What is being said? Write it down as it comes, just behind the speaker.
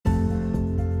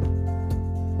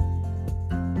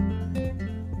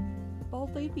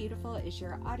Beautiful is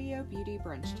your audio beauty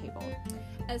brunch table.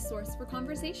 A source for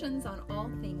conversations on all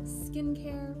things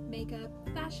skincare, makeup,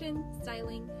 fashion,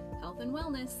 styling, health and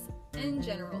wellness, and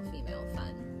general female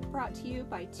fun. Brought to you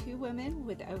by two women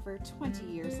with over 20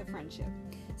 years of friendship.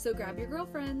 So grab your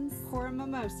girlfriends, pour a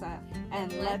mimosa,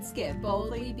 and let's get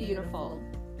boldly beautiful.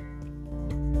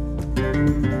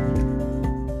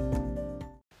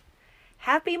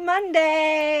 Happy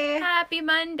Monday! Happy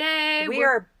Monday! We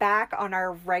are back on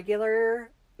our regular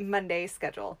Monday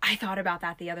schedule. I thought about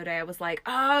that the other day. I was like,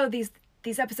 oh, these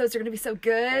episodes are going to be so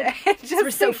good. We're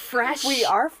so fresh. We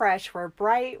are fresh. We're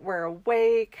bright. We're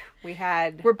awake.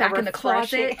 We're back in the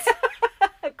closet.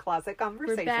 Closet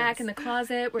conversations. We're back in the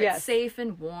closet where it's safe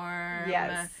and warm.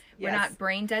 Yes. We're not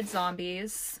brain dead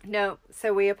zombies. No.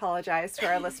 So we apologize to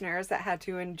our listeners that had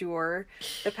to endure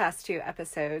the past two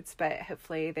episodes, but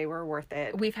hopefully they were worth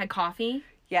it. We've had coffee.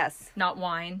 Yes. Not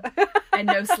wine. And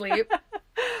no sleep.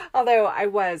 Although I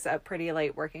was up pretty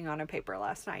late working on a paper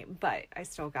last night, but I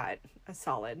still got a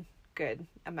solid, good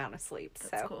amount of sleep.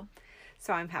 That's cool.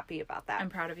 So I'm happy about that.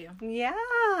 I'm proud of you. Yeah.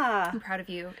 I'm proud of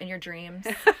you and your dreams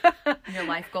and your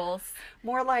life goals.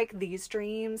 More like these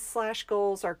dreams /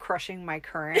 goals are crushing my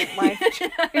current life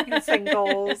dreams and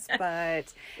goals,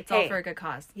 but it's all for a good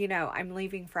cause. You know, I'm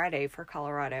leaving Friday for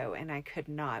Colorado and I could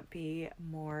not be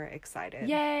more excited.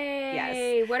 Yay!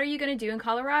 Yes. What are you going to do in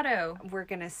Colorado? We're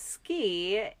going to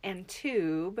ski and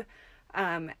tube.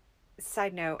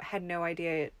 Side note, had no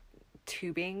idea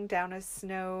tubing down a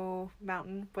snow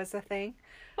mountain was a thing.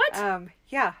 What?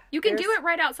 Yeah. You can do it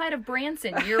right outside of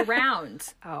Branson year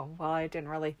round. Oh, well, I didn't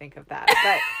really think of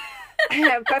that.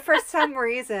 But but for some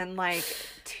reason, like,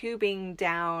 tubing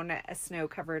down a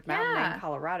snow-covered mountain in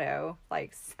Colorado,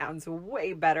 like, sounds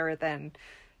way better than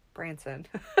Branson.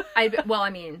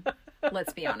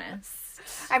 Let's be honest.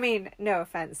 I mean, no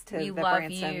offense to the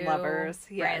Branson lovers.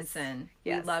 Yes. Branson.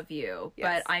 Yes. We love you.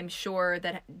 Yes. But I'm sure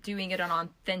that doing it on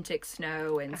authentic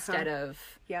snow instead of...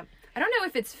 Yep. I don't know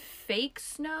if it's fake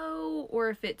snow or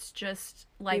if it's just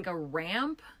like a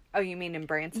ramp. Oh, you mean in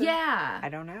Branson? Yeah. I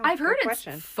don't know. I've heard it's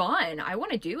fun. I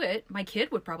want to do it. My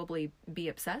kid would probably be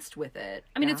obsessed with it.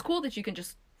 I mean, it's cool that you can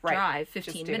just drive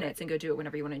 15 minutes and go do it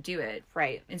whenever you want to do it.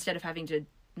 Right. Instead of having to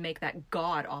make that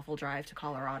god-awful drive to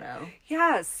Colorado.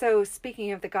 Yeah, so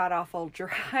speaking of the god-awful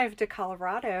drive to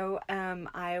Colorado,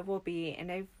 I will be in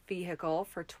a vehicle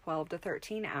for 12 to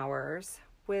 13 hours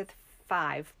with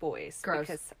 5 boys. Gross.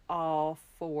 Because all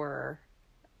 4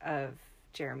 of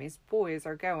Jeremy's boys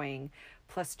are going,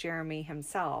 plus Jeremy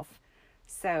himself.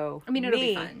 So, I mean, it'll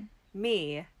be fun.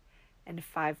 Me and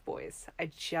 5 boys. I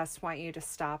just want you to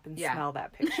stop and smell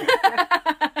that picture.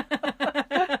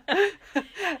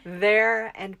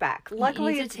 There and back.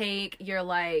 Luckily, you need to take your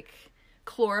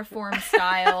chloroform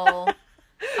style.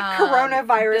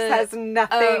 Coronavirus has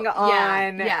nothing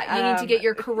on. Yeah, you need to get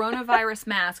your coronavirus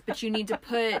mask, but you need to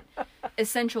put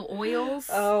essential oils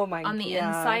on the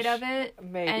inside of it.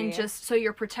 Maybe. And just so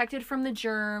you're protected from the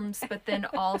germs, but then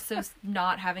also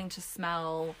not having to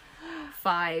smell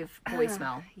 5 boy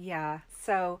smell. Yeah.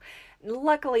 So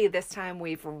luckily this time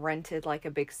we've rented like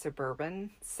a big Suburban,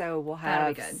 so we'll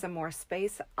have some more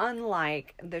space,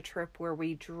 unlike the trip where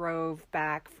we drove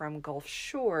back from Gulf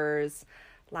Shores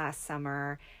last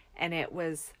summer and it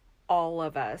was all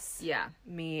of us. Yeah.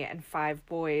 Me and 5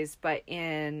 boys, but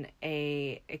in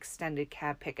a extended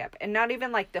cab pickup. And not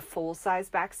even like the full size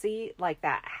back seat, like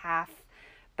that half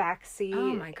back seat.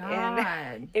 Oh my God.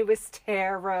 And it was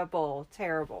terrible.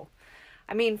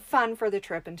 I mean, fun for the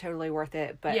trip and totally worth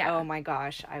it, but oh my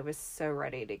gosh, I was so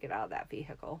ready to get out of that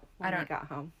vehicle when I got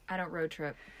home. I don't road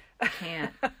trip. I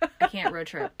can't road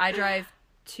trip. I drive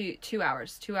 2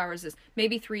 hours. 2 hours is,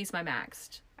 maybe 3 is my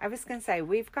max. I was going to say,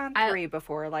 we've gone 3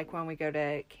 before, like when we go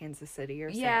to Kansas City or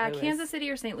St. Louis. Yeah, Kansas City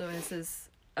or St. Louis is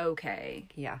okay.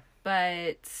 Yeah.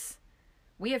 But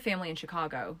we have family in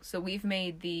Chicago, so we've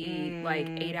made the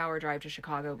 8-hour drive to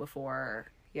Chicago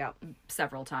before. Yeah.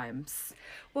 Several times.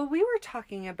 Well, we were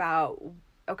talking about,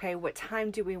 okay, what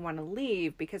time do we want to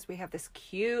leave? Because we have this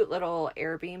cute little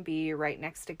Airbnb right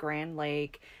next to Grand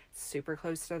Lake, super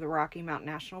close to the Rocky Mountain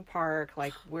National Park.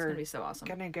 Like, we're gonna be so awesome.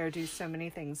 Gonna go do so many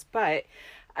things. But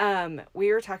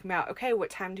we were talking about, okay, what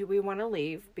time do we want to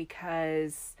leave?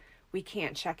 Because we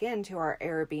can't check into our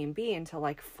Airbnb until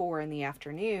like 4 in the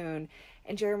afternoon.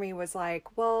 And Jeremy was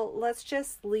like, well, let's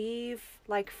just leave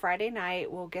like Friday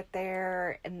night. We'll get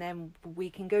there and then we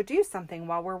can go do something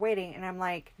while we're waiting. And I'm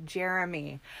like,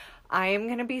 Jeremy, I am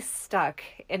going to be stuck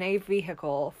in a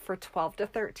vehicle for 12 to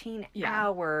 13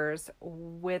 hours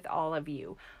with all of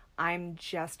you. I'm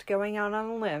just going out on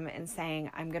a limb and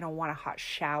saying I'm going to want a hot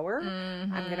shower.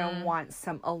 Mm-hmm. I'm going to want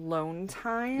some alone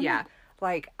time. Yeah.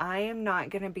 Like, I am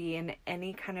not going to be in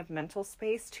any kind of mental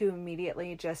space to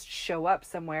immediately just show up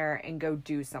somewhere and go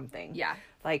do something. Yeah.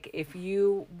 Like, if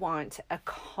you want a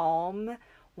calm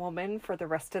woman for the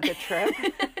rest of the trip,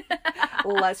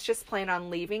 let's just plan on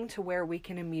leaving to where we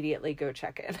can immediately go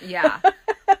check in. Yeah.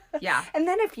 Yeah. And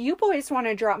then if you boys want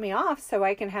to drop me off so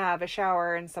I can have a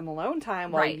shower and some alone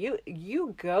time, well, Right.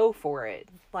 you go for it.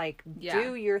 Like, Yeah.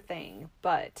 do your thing.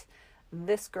 But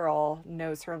this girl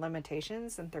knows her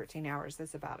limitations, and 13 hours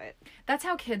is about it. That's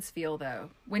how kids feel, though.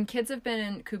 When kids have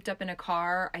been cooped up in a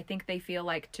car, I think they feel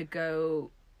like to go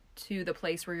to the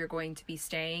place where you're going to be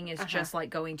staying is just like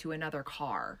going to another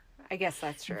car. I guess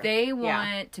that's true. They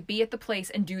want to be at the place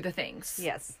and do the things.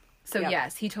 Yes. So Yep.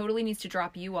 yes, he totally needs to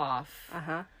drop you off.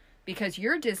 Uh-huh. Because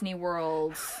your Disney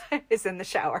World Is in the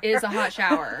shower. is a hot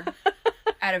shower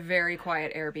at a very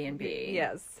quiet Airbnb.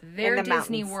 Yes. Their And the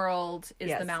Disney mountains. World is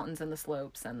Yes. the mountains and the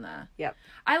slopes and the... Yep.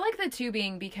 I like the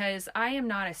tubing because I am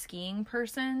not a skiing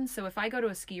person. So if I go to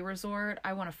a ski resort,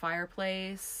 I want a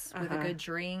fireplace with a good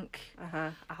drink. Uh-huh.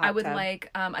 A hot I would tub.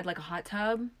 like, I'd like a hot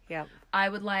tub. Yep. I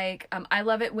would like, I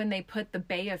love it when they put the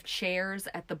bay of chairs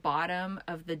at the bottom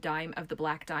of the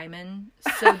Black Diamond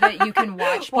so that you can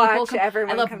watch people. Watch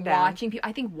everyone I love come down. watching people.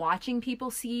 I think watching people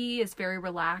ski is very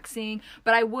relaxing,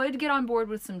 but I would get on board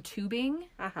with some tubing.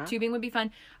 Uh-huh. Tubing would be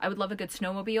fun. I would love a good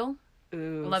snowmobile.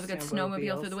 Ooh, I love a good snowmobile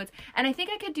through the snowmobiles. woods. And I think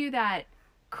I could do that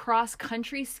cross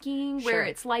country skiing where Sure.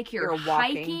 it's like you're Walking.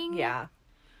 hiking, Yeah.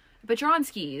 but you're on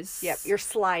skis. Yep. You're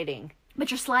sliding. But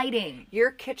you're sliding.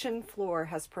 Your kitchen floor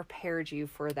has prepared you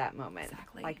for that moment.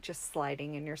 Exactly. Like just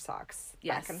sliding in your socks.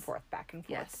 Yes. Back and forth, back and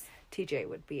forth. Yes. TJ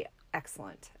would be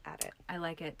excellent at it. I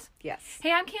like it. Yes.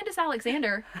 Hey, I'm Candace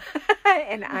Alexander.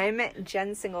 And I'm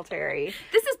Jen Singletary.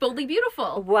 This is Boldly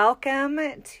Beautiful. Welcome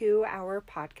to our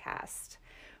podcast.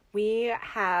 We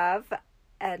have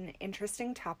an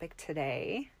interesting topic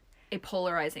today. A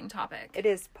polarizing topic. It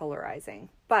is polarizing,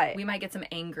 but We might get some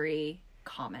angry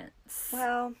comments.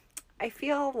 well, I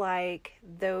feel like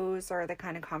those are the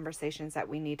kind of conversations that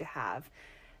we need to have.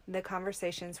 The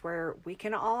conversations where we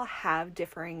can all have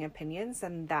differing opinions,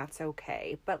 and that's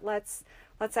okay. But let's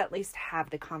at least have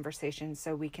the conversation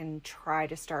so we can try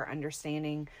to start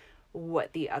understanding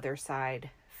what the other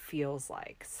side feels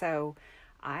like. So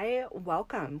I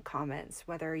welcome comments,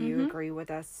 whether you agree with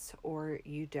us or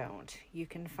you don't. You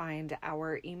can find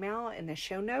our email in the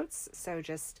show notes. So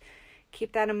just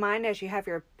keep that in mind as you have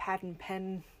your pad and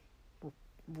pen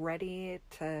ready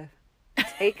to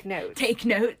take notes. Take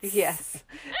notes. Yes.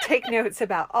 Take notes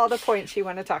about all the points you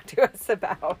want to talk to us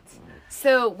about.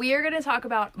 So we are going to talk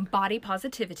about body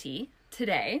positivity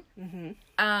today.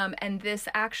 And this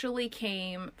actually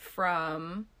came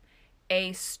from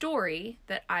a story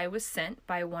that I was sent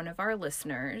by one of our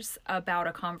listeners about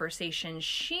a conversation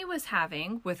she was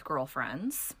having with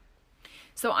girlfriends.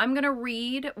 So I'm going to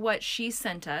read what she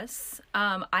sent us.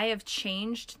 I have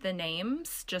changed the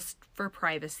names just for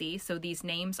privacy, so these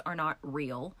names are not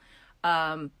real.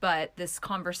 But this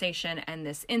conversation and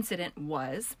this incident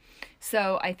was.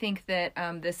 So I think that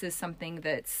this is something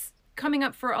that's coming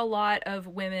up for a lot of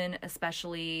women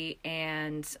especially,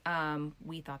 and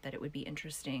we thought that it would be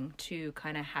interesting to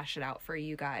kind of hash it out for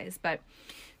you guys. But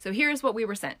so here's what we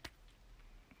were sent.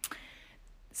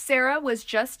 Sarah was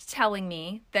just telling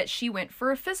me that she went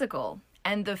for a physical,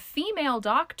 and the female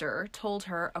doctor told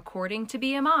her, according to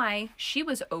BMI, she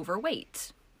was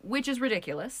overweight, which is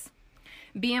ridiculous.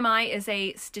 BMI is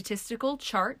a statistical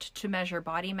chart to measure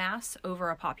body mass over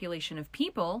a population of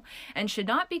people and should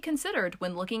not be considered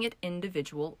when looking at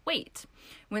individual weight.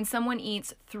 When someone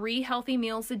eats 3 healthy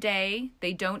meals a day,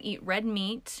 they don't eat red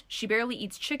meat, she barely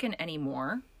eats chicken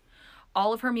anymore.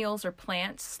 All of her meals are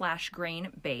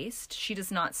plant/grain based. She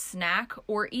does not snack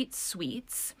or eat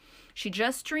sweets. She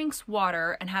just drinks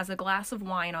water and has a glass of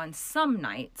wine on some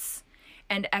nights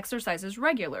and exercises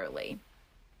regularly.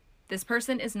 This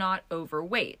person is not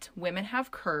overweight. Women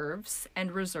have curves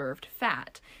and reserved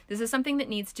fat. This is something that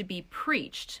needs to be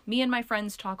preached. Me and my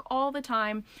friends talk all the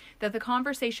time that the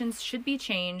conversations should be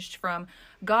changed from,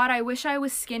 God, I wish I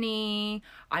was skinny,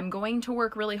 I'm going to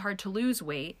work really hard to lose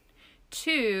weight,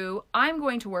 to, I'm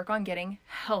going to work on getting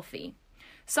healthy.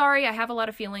 Sorry, I have a lot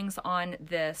of feelings on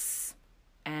this,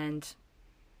 and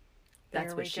that's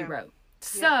There what we she go. wrote.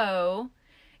 So,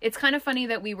 it's kind of funny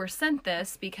that we were sent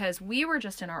this because we were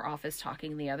just in our office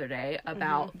talking the other day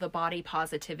about the body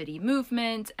positivity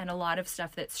movement and a lot of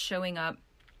stuff that's showing up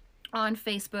on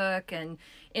Facebook and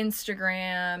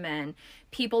Instagram and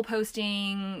people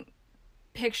posting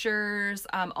pictures.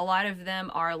 A lot of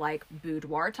them are like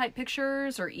boudoir type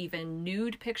pictures or even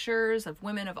nude pictures of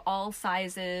women of all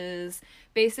sizes,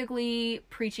 basically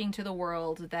preaching to the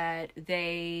world that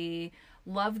they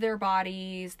love their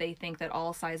bodies. They think that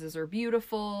all sizes are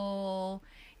beautiful.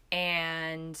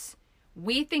 And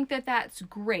we think that that's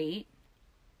great.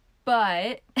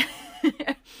 But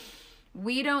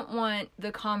we don't want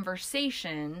the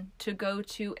conversation to go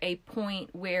to a point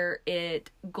where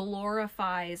it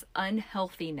glorifies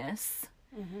unhealthiness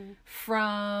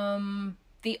from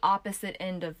the opposite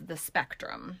end of the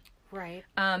spectrum. Right.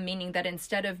 Meaning that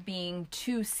instead of being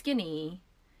too skinny,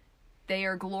 they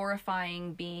are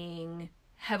glorifying being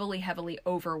heavily, heavily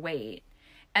overweight.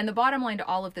 And the bottom line to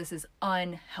all of this is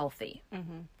unhealthy.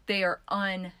 They are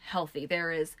unhealthy.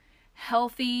 There is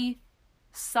healthy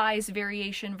size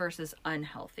variation versus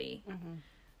unhealthy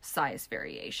size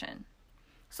variation.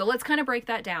 So let's kind of break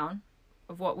that down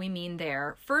of what we mean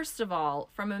there. First of all,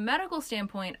 from a medical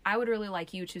standpoint, I would really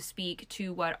like you to speak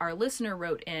to what our listener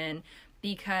wrote in,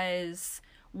 because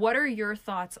what are your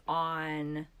thoughts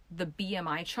on the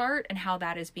BMI chart and how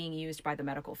that is being used by the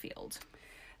medical field?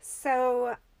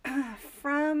 So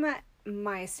from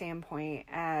my standpoint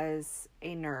as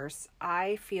a nurse,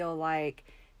 I feel like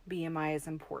BMI is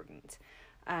important.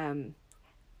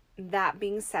 That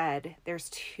being said, there's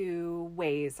two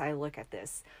ways I look at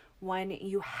this. One,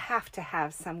 you have to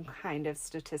have some kind of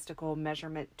statistical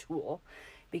measurement tool,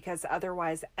 because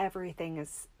otherwise everything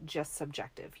is just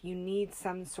subjective. You need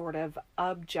some sort of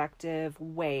objective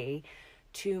way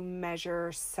to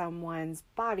measure someone's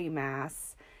body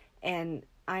mass. And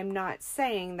I'm not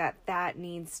saying that that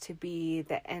needs to be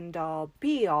the end all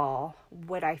be all.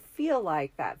 What I feel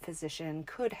like that physician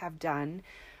could have done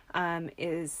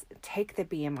is take the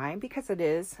BMI, because it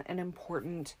is an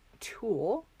important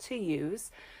tool to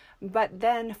use, but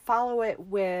then follow it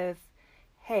with,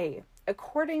 hey,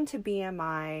 according to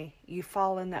BMI, you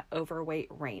fall in the overweight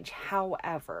range.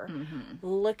 However,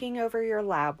 looking over your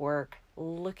lab work,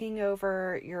 looking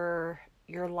over your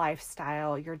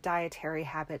lifestyle, your dietary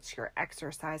habits, your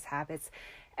exercise habits,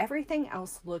 everything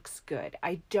else looks good.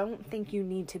 I don't think you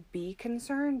need to be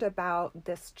concerned about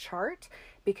this chart,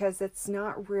 because it's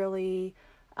not really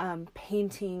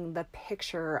painting the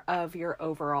picture of your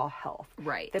overall health.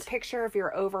 Right. The picture of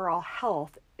your overall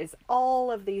health is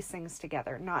all of these things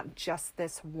together, not just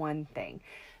this one thing.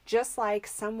 Just like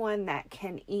someone that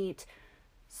can eat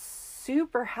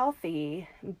super healthy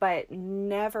but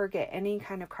never get any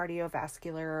kind of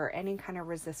cardiovascular or any kind of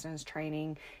resistance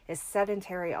training, is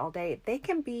sedentary all day, they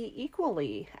can be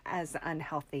equally as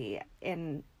unhealthy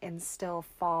and still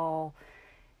fall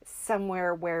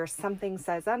somewhere where something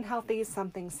says unhealthy,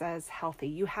 something says healthy.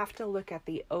 You have to look at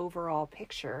the overall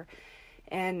picture.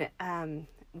 And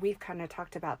we've kind of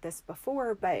talked about this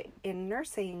before, but in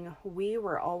nursing, we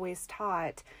were always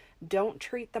taught, don't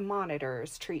treat the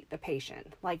monitors, treat the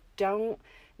patient. Like, don't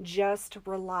just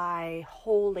rely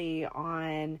wholly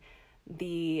on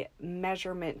the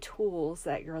measurement tools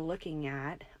that you're looking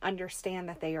at. Understand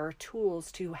that they are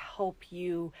tools to help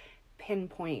you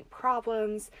pinpoint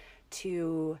problems,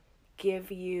 to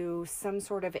give you some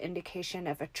sort of indication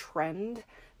of a trend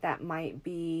that might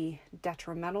be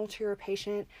detrimental to your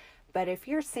patient. But if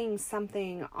you're seeing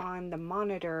something on the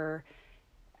monitor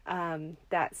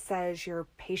that says your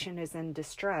patient is in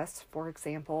distress, for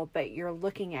example, but you're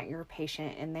looking at your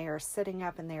patient and they are sitting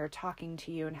up and they are talking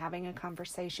to you and having a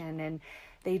conversation and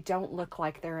they don't look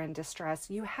like they're in distress,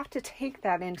 you have to take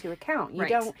that into account.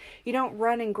 You don't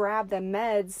run and grab the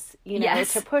meds,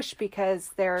 to push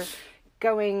because they're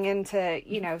going into,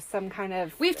 some kind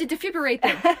of... We have to defibrillate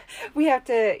them. We have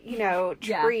to,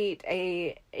 treat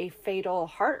a fatal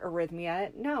heart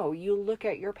arrhythmia. No, you look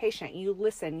at your patient, you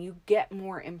listen, you get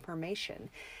more information,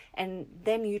 and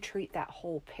then you treat that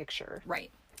whole picture.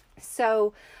 Right.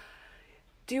 So,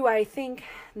 do I think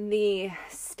the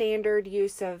standard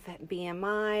use of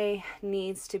BMI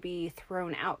needs to be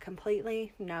thrown out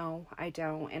completely? No, I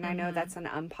don't. And I know that's an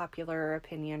unpopular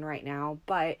opinion right now,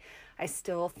 but I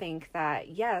still think that,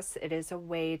 yes, it is a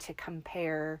way to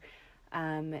compare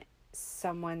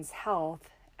someone's health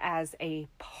as a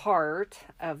part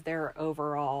of their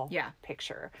overall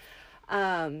picture.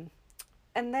 And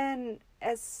then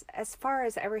as far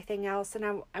as everything else,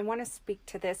 and I want to speak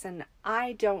to this, and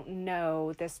I don't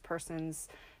know this person's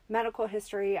medical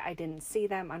history. I didn't see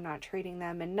them. I'm not treating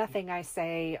them. And nothing I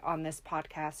say on this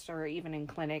podcast or even in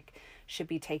clinic should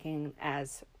be taken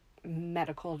as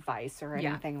medical advice or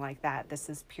anything like that. This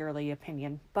is purely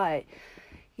opinion. But,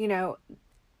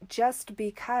 just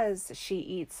because she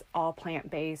eats all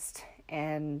plant-based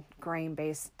and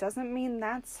grain-based doesn't mean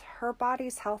that's her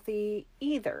body's healthy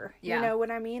either. You know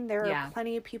what I mean? There are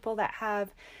plenty of people that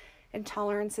have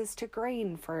intolerances to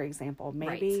grain, for example.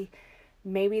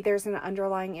 Maybe there's an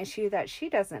underlying issue that she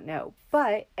doesn't know.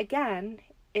 But again,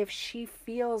 if she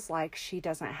feels like she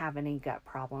doesn't have any gut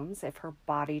problems, if her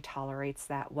body tolerates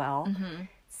that well,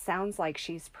 sounds like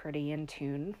she's pretty in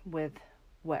tune with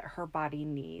what her body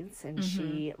needs and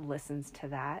she listens to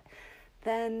that,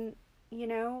 then, you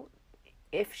know,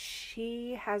 if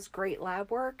she has great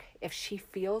lab work, if she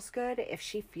feels good, if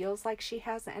she feels like she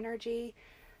has energy,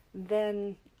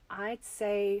 then I'd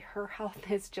say her health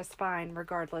is just fine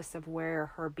regardless of where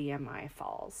her BMI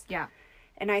falls. Yeah.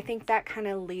 And I think that kind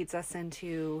of leads us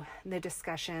into the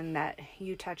discussion that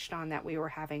you touched on that we were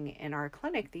having in our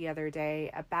clinic the other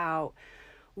day about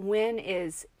when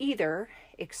is either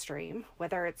extreme,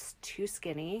 whether it's too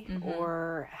skinny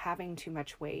or having too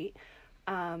much weight,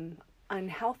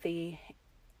 unhealthy,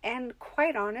 and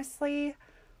quite honestly,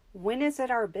 when is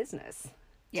it our business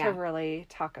to really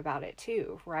talk about it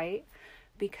too, right?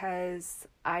 Because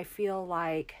I feel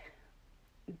like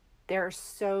there are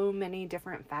so many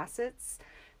different facets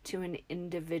to an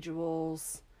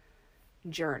individual's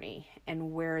journey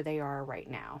and where they are right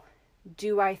now.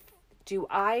 Do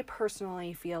I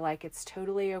personally feel like it's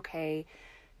totally okay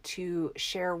to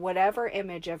share whatever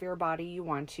image of your body you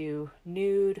want to,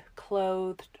 nude,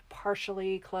 clothed,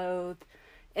 partially clothed,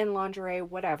 in lingerie,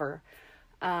 whatever,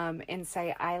 and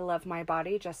say, I love my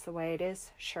body just the way it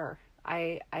is? Sure.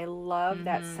 I love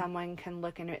that someone can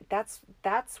look in it.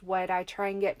 That's what I try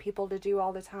and get people to do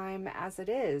all the time as it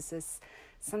is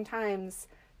sometimes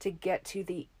to get to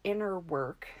the inner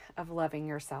work of loving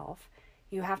yourself,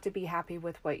 you have to be happy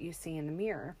with what you see in the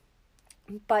mirror.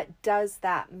 But does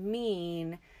that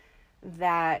mean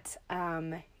that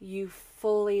you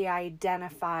fully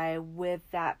identify with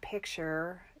that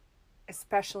picture,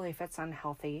 especially if it's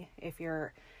unhealthy, if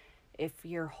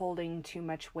you're holding too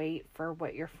much weight for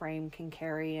what your frame can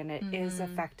carry and it is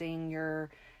affecting your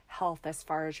health as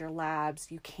far as your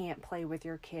labs, you can't play with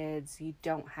your kids, you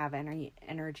don't have any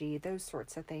energy, those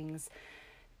sorts of things.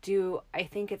 I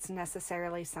think it's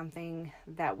necessarily something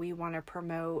that we want to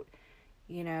promote,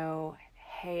 you know,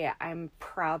 hey, I'm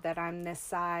proud that I'm this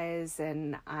size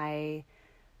and I,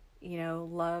 you know,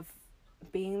 love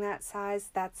being that size.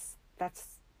 That's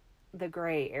the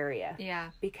gray area.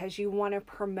 Yeah. Because you want to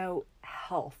promote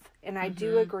health. And I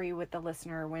do agree with the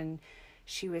listener when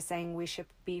she was saying we should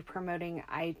be promoting,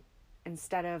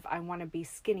 instead of I want to be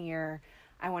skinnier,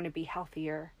 I want to be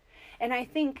healthier. And I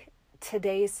think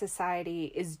today's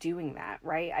society is doing that,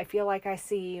 right? I feel like I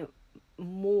see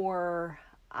more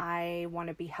I want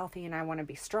to be healthy and I want to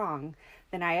be strong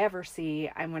than I ever see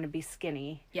I want to be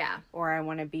skinny. Yeah. Or I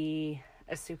want to be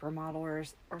a supermodel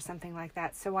or something like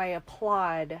that. So I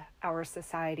applaud our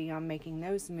society on making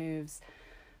those moves.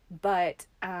 But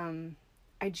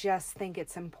I just think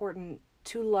it's important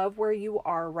to love where you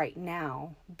are right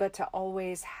now, but to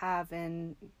always have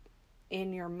in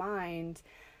your mind,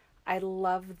 I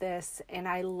love this and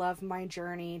I love my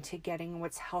journey to getting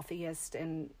what's healthiest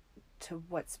and to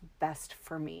what's best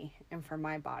for me and for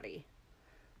my body.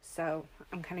 So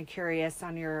I'm kind of curious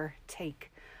on your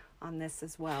take on this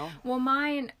as well. Well,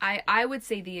 mine, I would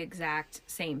say the exact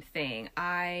same thing.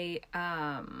 I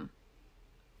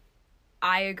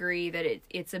agree that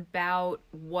it's about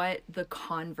what the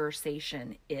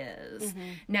conversation is.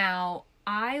 Now,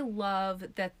 I love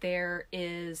that there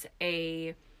is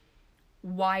a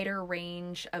wider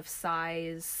range of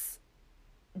size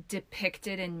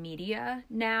depicted in media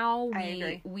now. I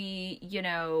agree. We, you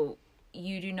know,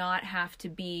 you do not have to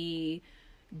be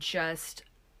just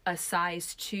a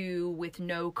size 2 with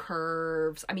no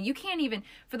curves. I mean, you can't even,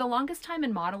 for the longest time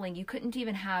in modeling, you couldn't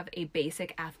even have a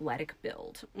basic athletic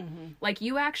build. Like,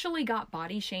 you actually got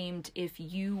body shamed if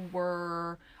you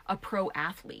were a pro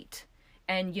athlete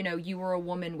and, you know, you were a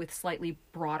woman with slightly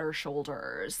broader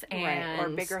shoulders and or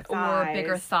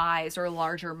bigger thighs or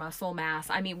larger muscle mass.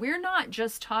 I mean, we're not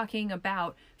just talking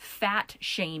about fat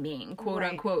shaming, quote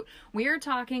unquote. We're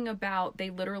talking about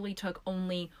they literally took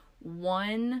only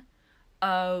one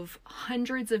of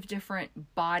hundreds of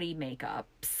different body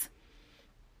makeups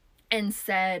and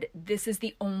said, this is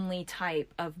the only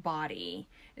type of body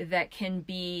that can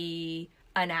be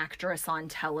an actress on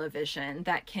television,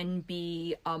 that can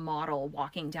be a model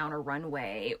walking down a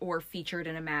runway or featured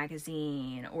in a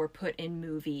magazine or put in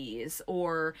movies,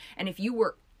 and if you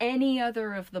were any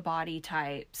other of the body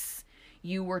types,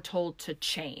 you were told to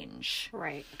change.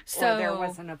 Right. So, or there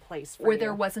wasn't a place for you. Or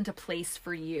there wasn't a place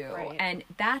for you. Right. And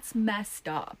that's messed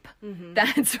up.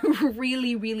 That's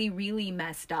really, really, really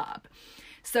messed up.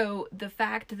 So the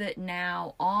fact that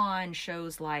now on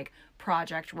shows like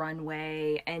Project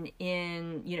Runway and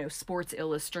in, you know, Sports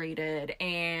Illustrated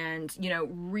and, you know,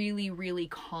 really, really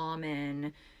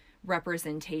common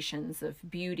representations of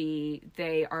beauty,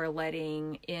 they are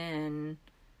letting in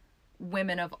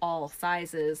women of all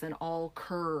sizes and all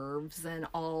curves and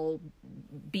all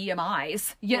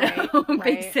BMIs, Right.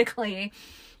 basically,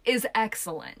 is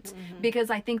excellent, because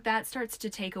I think that starts to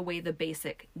take away the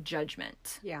basic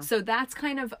judgment. Yeah. So that's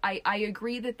kind of, I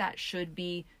agree that should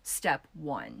be step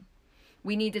one.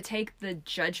 We need to take the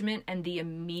judgment and the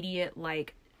immediate,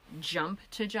 like, jump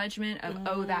to judgment of,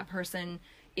 oh, that person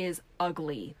is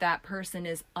ugly. That person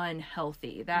is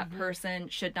unhealthy. That person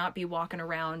should not be walking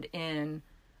around in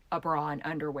a bra and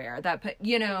underwear.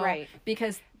 Right.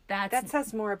 Because that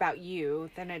says more about you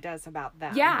than it does about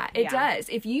them. Yeah, it does.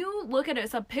 If you look at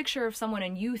a picture of someone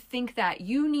and you think that,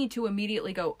 you need to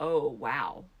immediately go, oh,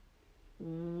 wow,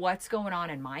 what's going on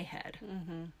in my head?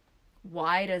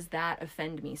 Why does that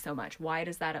offend me so much? Why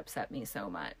does that upset me so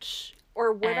much?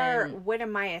 Or what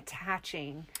am I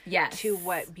attaching to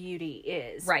what beauty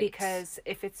is? Right. Because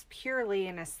if it's purely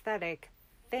an aesthetic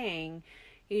thing,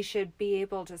 you should be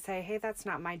able to say, hey, that's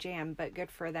not my jam, but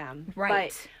good for them.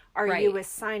 Right. But are you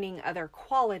assigning other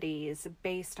qualities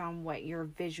based on what you're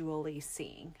visually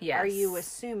seeing? Yes. Are you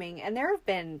assuming, and there have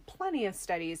been plenty of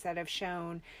studies that have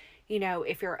shown,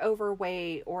 if you're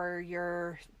overweight or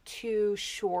you're too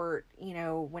short,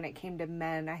 when it came to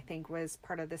men, I think was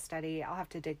part of the study. I'll have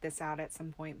to dig this out at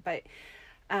some point, but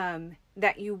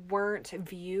that you weren't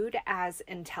viewed as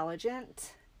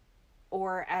intelligent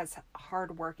or as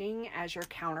hardworking as your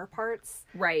counterparts,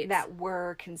 Right. that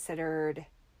were considered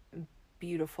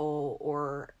beautiful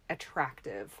or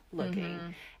attractive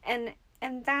looking. And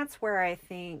that's where I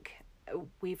think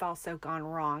we've also gone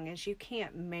wrong, is you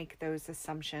can't make those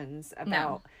assumptions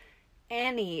about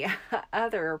any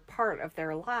other part of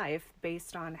their life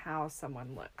based on how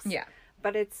someone looks. Yeah.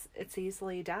 But it's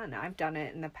easily done. I've done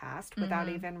it in the past without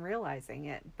even realizing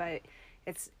it. But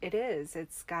it's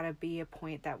got to be a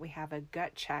point that we have a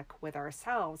gut check with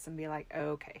ourselves and be like,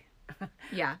 oh, okay,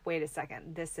 Yeah. wait a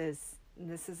second. This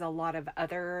is a lot of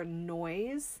other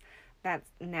noise that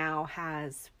now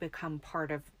has become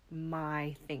part of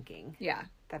my thinking. Yeah.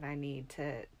 That I need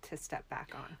to step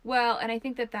back on. Well, and I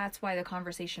think that's why the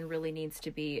conversation really needs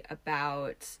to be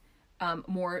about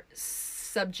more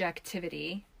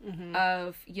subjectivity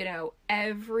of,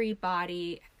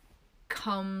 everybody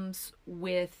comes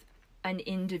with an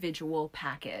individual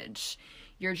package.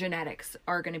 Your genetics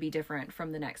are going to be different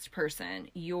from the next person.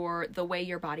 The way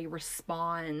your body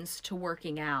responds to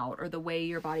working out, or the way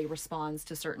your body responds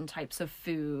to certain types of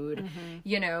food,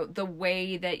 the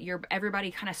way that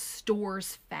everybody kind of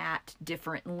stores fat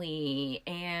differently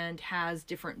and has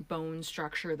different bone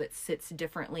structure that sits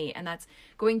differently. And that's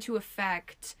going to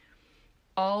affect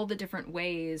all the different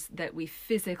ways that we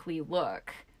physically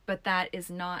look. But that is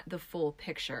not the full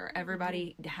picture.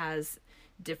 Everybody has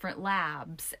different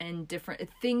labs and different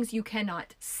things you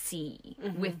cannot see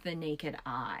with the naked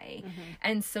eye.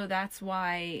 And so that's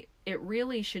why it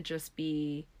really should just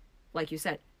be, like you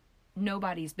said,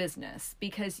 nobody's business,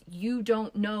 because you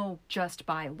don't know just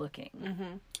by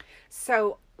looking.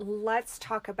 So let's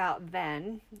talk about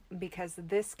then, because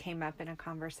this came up in a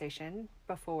conversation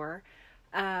before.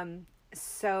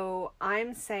 So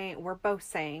we're both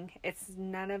saying it's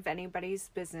none of anybody's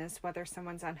business whether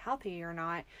someone's unhealthy or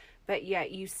not, but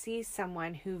yet you see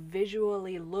someone who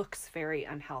visually looks very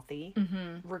unhealthy,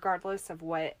 regardless of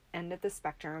what end of the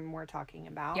spectrum we're talking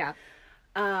about. Yeah.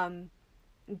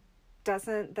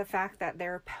 Doesn't the fact that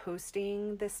they're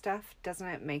posting this stuff, doesn't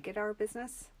it make it our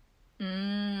business?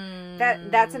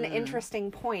 That's an interesting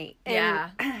point.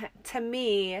 And to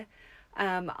me,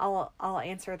 I'll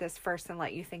answer this first and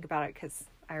let you think about it, because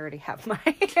I already have my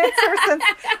answer since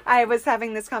I was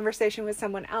having this conversation with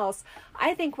someone else.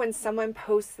 I think when someone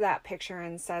posts that picture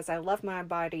and says, I love my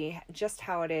body just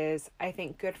how it is, I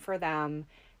think good for them.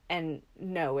 And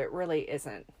no, it really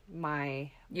isn't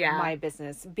my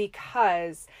business,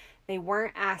 because they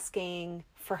weren't asking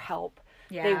for help.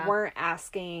 Yeah. They weren't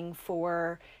asking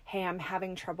for, hey, I'm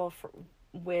having trouble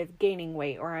with gaining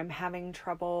weight, or I'm having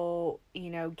trouble,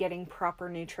 getting proper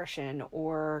nutrition,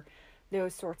 or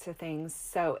those sorts of things.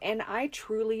 So, and I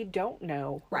truly don't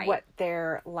know what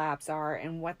their labs are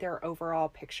and what their overall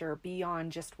picture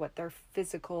beyond just what their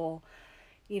physical,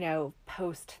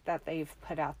 post that they've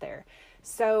put out there.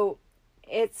 So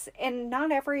and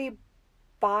not every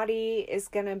body is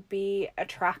going to be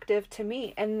attractive to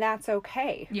me, and that's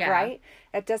okay. Right?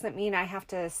 That doesn't mean I have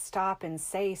to stop and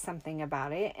say something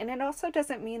about it. And it also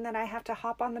doesn't mean that I have to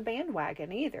hop on the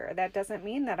bandwagon either. That doesn't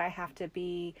mean that I have to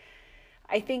be,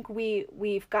 I think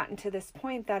we've gotten to this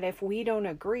point that if we don't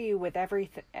agree with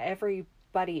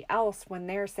everybody else when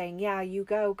they're saying, yeah, you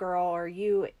go girl, or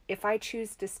if I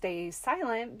choose to stay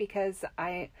silent because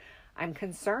I'm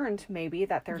concerned maybe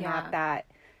that they're not that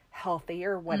healthy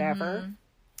or whatever,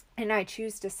 and I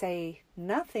choose to say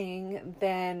nothing,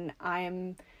 then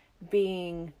I'm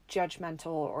being judgmental,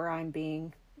 or I'm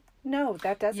being, no,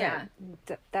 that doesn't,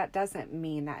 that doesn't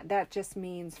mean that. That just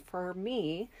means, for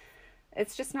me,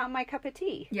 it's just not my cup of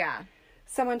tea. Yeah.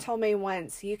 Someone told me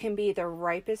once, you can be the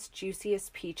ripest,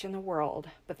 juiciest peach in the world,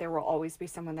 but there will always be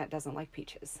someone that doesn't like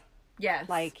peaches. Yes.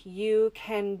 Like, you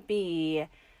can be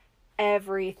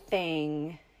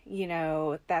everything, you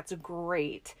know, that's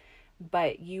great,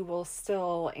 but you will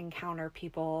still encounter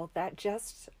people that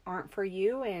just aren't for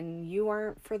you, and you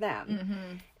aren't for them.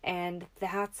 Mm-hmm. And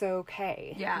that's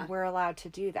okay. Yeah. We're allowed to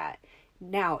do that.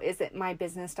 Now, is it my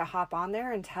business to hop on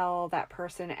there and tell that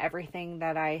person everything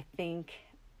that I think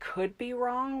could be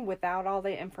wrong without all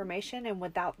the information and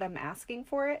without them asking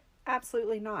for it?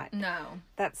 Absolutely not. No.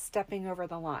 That's stepping over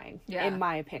the line, Yeah. in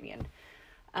my opinion.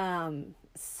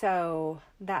 So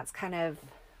that's kind of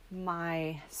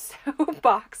my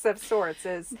soapbox of sorts,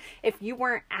 is if you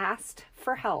weren't asked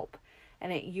for help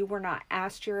and you were not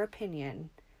asked your opinion,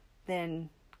 then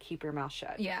keep your mouth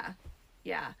shut. Yeah.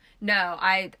 Yeah. No,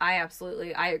 I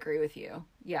absolutely, I agree with you.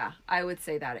 Yeah. I would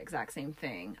say that exact same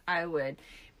thing. I would,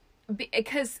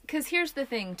 because here's the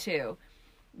thing too.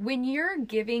 When you're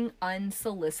giving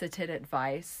unsolicited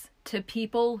advice to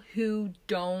people who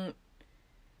don't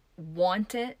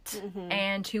want it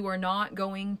and who are not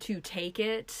going to take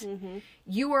it,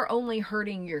 you are only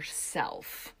hurting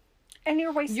yourself. And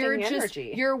you're wasting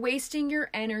energy. You're wasting your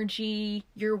energy.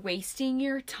 You're wasting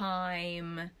your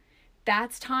time.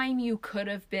 That's time you could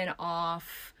have been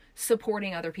off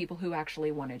supporting other people who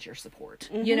actually wanted your support,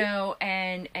 you know,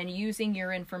 and using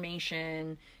your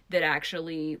information that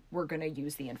actually were going to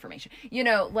use the information, you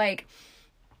know, like,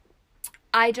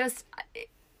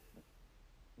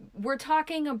 we're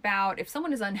talking about if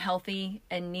someone is unhealthy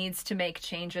and needs to make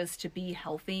changes to be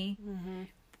healthy,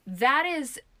 that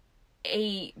is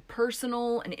an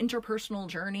interpersonal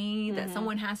journey that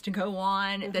someone has to go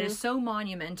on that is so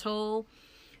monumental.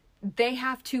 They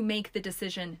have to make the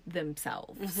decision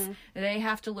themselves. They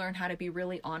have to learn how to be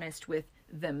really honest with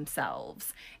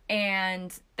themselves.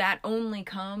 And that only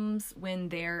comes when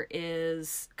there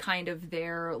is kind of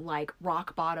their like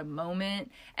rock bottom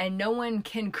moment, and no one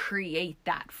can create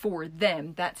that for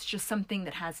them. That's just something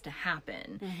that has to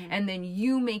happen. And then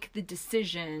you make the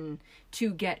decision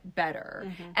to get better.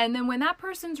 And then when that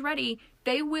person's ready,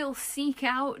 they will seek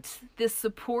out the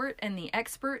support and the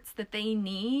experts that they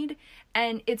need,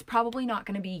 and it's probably not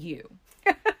going to be you.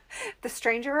 The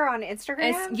stranger on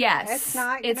Instagram? Yes. It's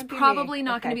not. It's probably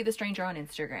not going to be the stranger on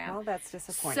Instagram. Well, that's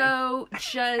disappointing. So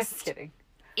just I'm kidding.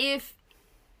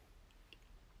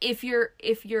 If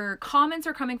your comments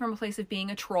are coming from a place of being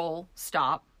a troll,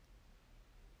 stop.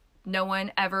 No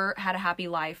one ever had a happy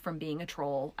life from being a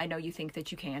troll. I know you think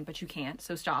that you can, but you can't,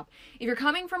 so stop. If you're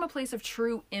coming from a place of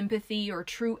true empathy or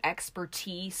true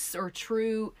expertise or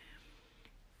true...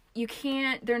 You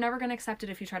can't, they're never going to accept it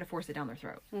if you try to force it down their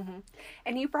throat.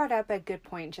 And you brought up a good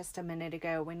point just a minute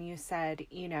ago when you said,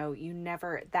 you know, you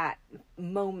never, that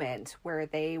moment where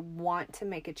they want to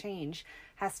make a change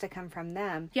has to come from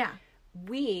them. Yeah.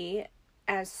 We,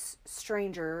 as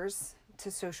strangers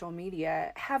to social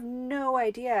media, have no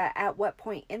idea at what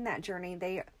point in that journey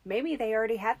maybe they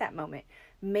already had that moment.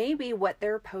 Maybe what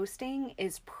they're posting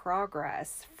is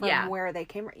progress from where they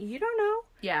came. You don't know.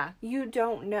 Yeah. You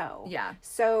don't know. Yeah.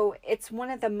 So it's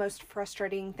one of the most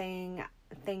frustrating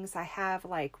things I have,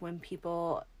 like when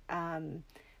people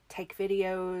take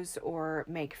videos or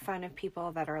make fun of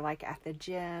people that are like at the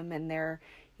gym and they're,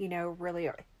 you know, really...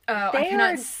 I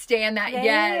cannot stand that.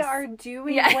 They are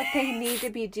doing what they need to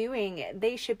be doing.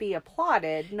 They should be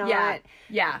applauded, not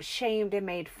shamed and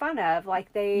made fun of. Like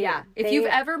if you've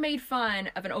ever made fun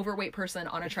of an overweight person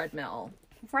on a treadmill,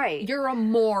 right, you're a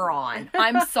moron.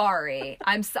 I'm sorry.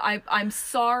 I'm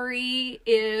sorry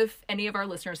if any of our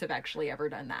listeners have actually ever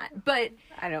done that. But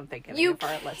I don't think any of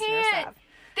our listeners have.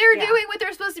 They're doing what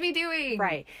they're supposed to be doing.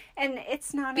 Right. And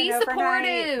it's not an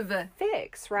overnight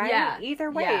fix, right? Yeah. Either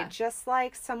way, just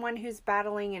like someone who's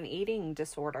battling an eating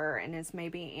disorder and is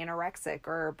maybe anorexic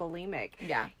or bulimic,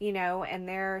 you know, and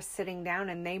they're sitting down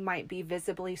and they might be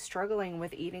visibly struggling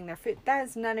with eating their food. That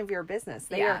is none of your business.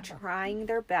 They are trying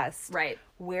their best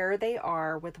where they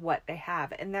are with what they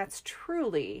have. And that's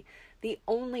truly the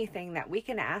only thing that we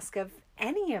can ask of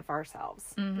any of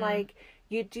ourselves. Like,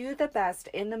 you do the best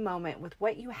in the moment with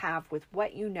what you have, with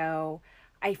what you know.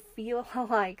 I feel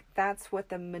like that's what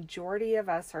the majority of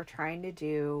us are trying to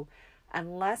do,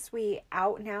 unless we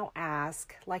out and out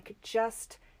ask, like,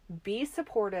 just be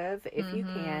supportive if you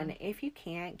can. If you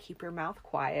can't, keep your mouth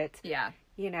quiet. Yeah.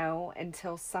 You know,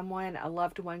 until a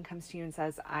loved one comes to you and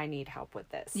says, I need help with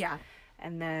this. Yeah.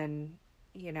 And then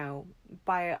you know,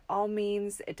 by all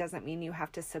means, it doesn't mean you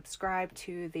have to subscribe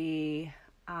to the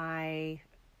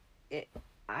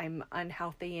I'm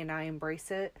unhealthy and I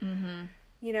embrace it. Mm-hmm.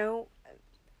 You know,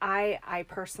 I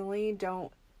personally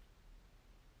don't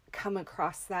come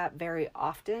across that very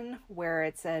often, where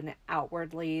it's an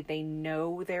outwardly they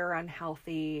know they're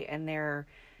unhealthy and they're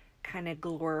kind of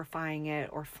glorifying it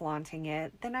or flaunting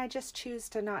it. Then I just choose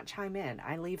to not chime in.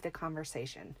 I leave the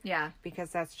conversation. Yeah. Because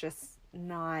that's just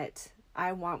not,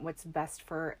 I want what's best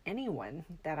for anyone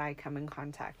that I come in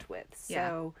contact with.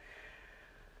 So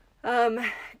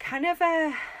kind of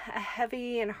a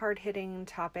heavy and hard-hitting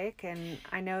topic, and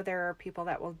I know there are people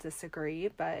that will disagree,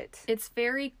 but it's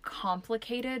very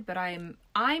complicated, but I'm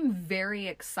very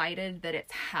excited that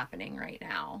it's happening right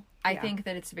now. I think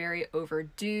that it's very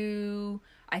overdue.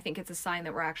 I think it's a sign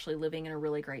that we're actually living in a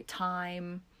really great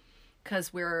time,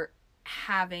 because we're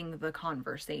having the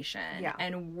conversation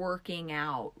and working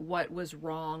out what was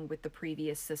wrong with the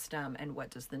previous system and what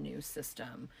does the new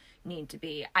system need to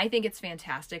be. I think it's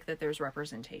fantastic that there's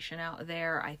representation out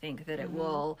there. I think that it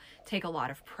will take a lot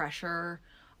of pressure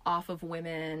off of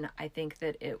women. I think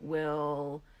that it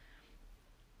will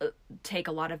take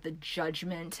a lot of the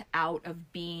judgment out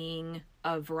of being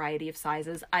a variety of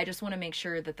sizes. I just want to make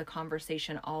sure that the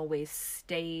conversation always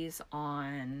stays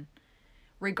on,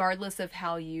 regardless of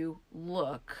how you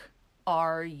look,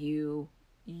 are you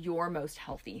your most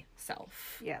healthy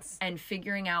self? Yes. And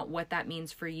figuring out what that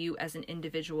means for you as an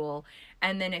individual.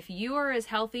 And then if you are as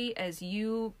healthy as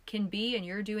you can be and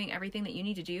you're doing everything that you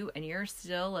need to do and you're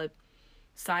still a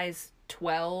size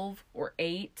 12 or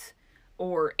 8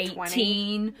 or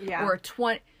 18 or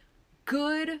 20,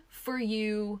 good for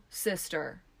you,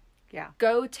 sister. Yeah.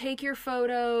 Go take your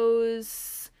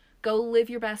photos, go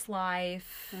live your best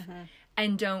life,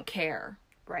 and don't care.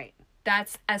 Right.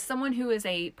 That's, as someone who is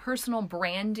a personal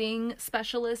branding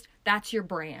specialist, that's your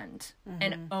brand,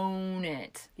 and own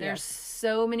it. There's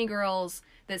so many girls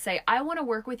that say, I want to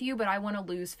work with you, but I want to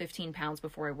lose 15 pounds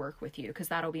before I work with you, because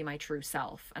that'll be my true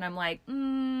self. And I'm like,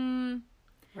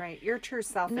 right. Your true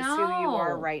self is who you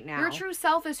are right now. Your true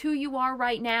self is who you are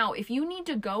right now. If you need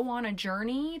to go on a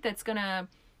journey that's going to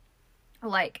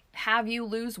like have you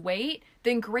lose weight,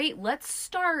 then great. Let's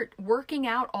start working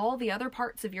out all the other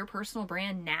parts of your personal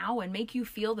brand now and make you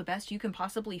feel the best you can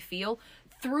possibly feel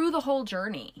through the whole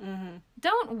journey.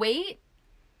 Don't wait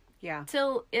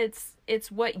till it's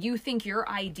what you think your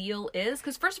ideal is.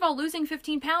 Because first of all, losing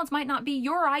 15 pounds might not be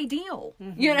your ideal,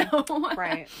 you know?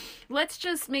 Right. Let's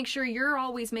just make sure you're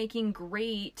always making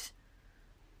great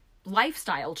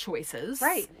lifestyle choices.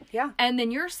 Right. Yeah. And then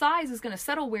your size is going to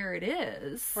settle where it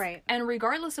is. Right. And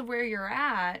regardless of where you're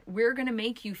at, we're going to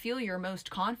make you feel your most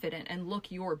confident and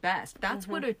look your best. That's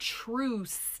what a true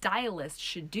stylist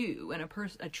should do, and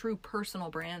a true personal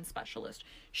brand specialist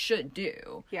should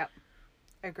do. Yep.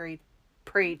 Agreed.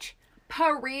 Preach.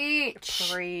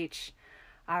 Preach.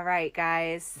 All right,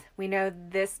 guys. We know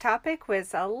this topic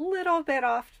was a little bit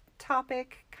off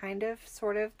topic, kind of,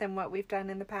 sort of, than what we've done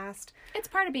in the past. It's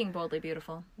part of being boldly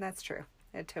beautiful. That's true.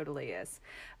 It totally is.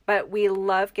 But we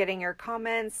love getting your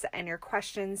comments and your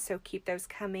questions, so keep those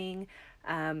coming.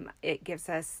 It gives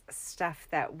us stuff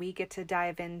that we get to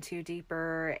dive into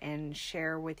deeper and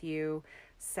share with you.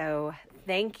 So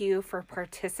thank you for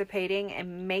participating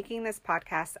and making this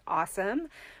podcast awesome.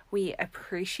 We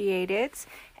appreciate it,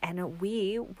 and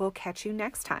we will catch you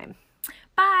next time.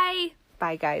 Bye.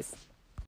 Bye, guys.